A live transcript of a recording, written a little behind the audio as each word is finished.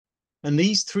And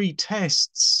these three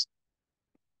tests,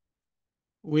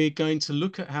 we're going to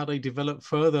look at how they develop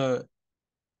further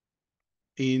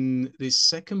in this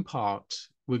second part.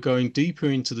 We're going deeper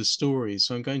into the story.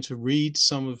 So I'm going to read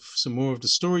some more of the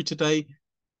story today,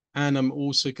 and I'm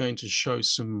also going to show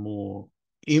some more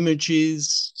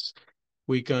images.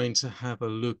 We're going to have a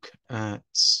look at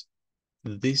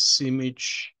this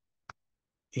image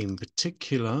in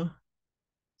particular,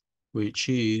 which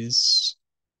is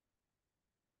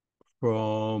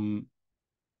from,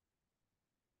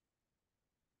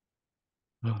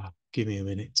 give me a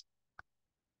minute.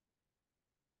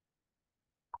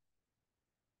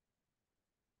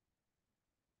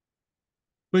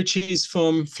 Which is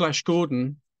from Flash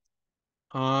Gordon.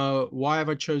 Why have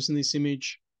I chosen this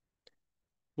image?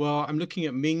 Well, I'm looking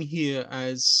at Ming here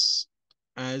as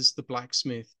the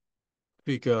blacksmith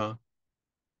figure,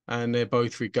 and they're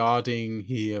both regarding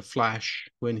here Flash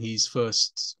when he's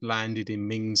first landed in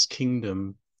Ming's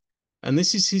kingdom. And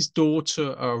this is his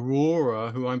daughter,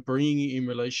 Aurora, who I'm bringing in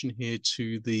relation here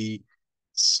to the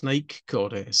snake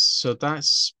goddess. So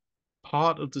that's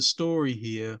part of the story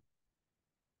here,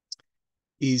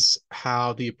 is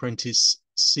how the apprentice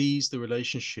sees the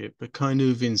relationship, a kind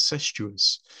of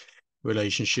incestuous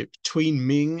relationship between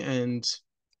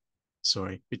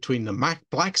between the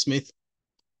blacksmith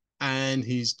and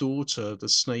his daughter, the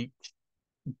snake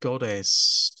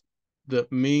goddess, that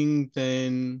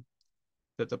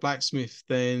the blacksmith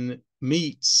then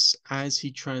meets as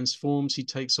he transforms. He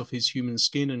takes off his human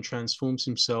skin and transforms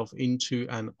himself into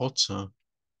an otter.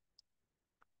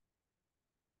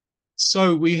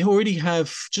 So we already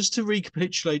have, just to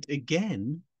recapitulate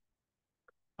again,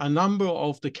 a number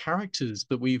of the characters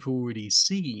that we've already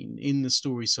seen in the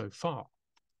story so far.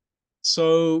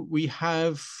 So we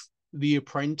have the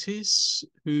apprentice,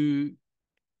 who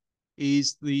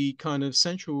is the kind of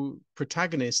central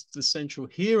protagonist, the central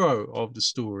hero of the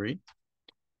story.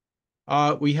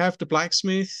 We have the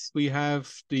blacksmith, we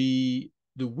have the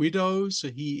widow, so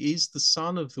he is the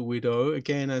son of the widow.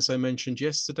 Again, as I mentioned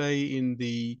yesterday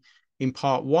in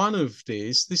part one of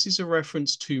this is a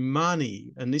reference to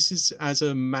Mani, and this is as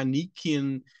a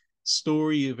Manichaean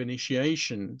story of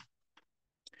initiation.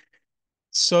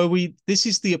 So this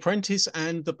is the apprentice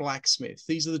and the blacksmith.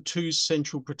 These are the two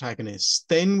central protagonists.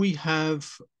 Then we have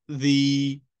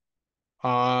the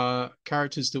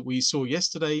characters that we saw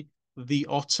yesterday, the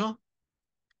otter,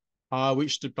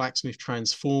 which the blacksmith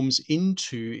transforms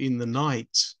into in the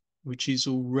night, which is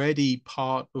already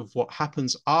part of what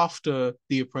happens after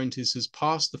the apprentice has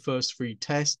passed the first three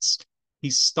tests.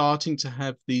 He's starting to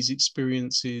have these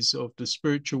experiences of the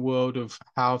spiritual world, of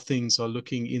how things are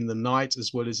looking in the night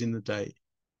as well as in the day.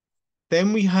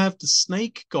 Then we have the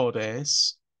snake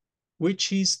goddess,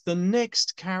 which is the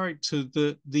next character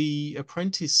that the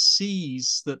apprentice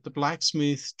sees, that the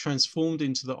blacksmith transformed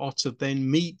into the otter then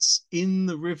meets in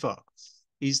the river,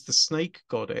 is the snake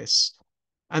goddess.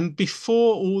 And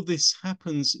before all this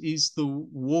happens is the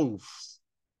wolf.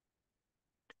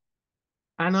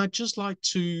 And I'd just like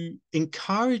to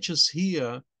encourage us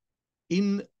here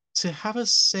to have a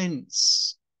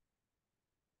sense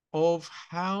of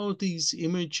how these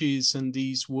images and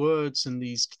these words and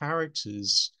these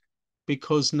characters,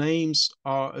 because names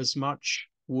are as much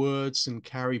words and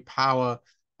carry power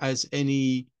as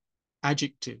any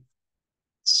adjective.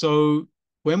 So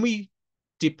when we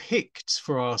depict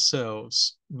for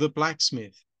ourselves the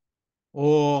blacksmith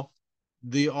or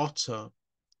the otter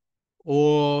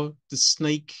or the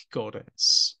snake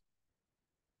goddess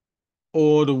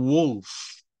or the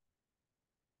wolf,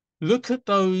 look at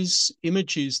those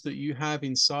images that you have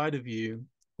inside of you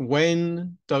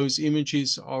when those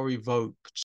images are evoked.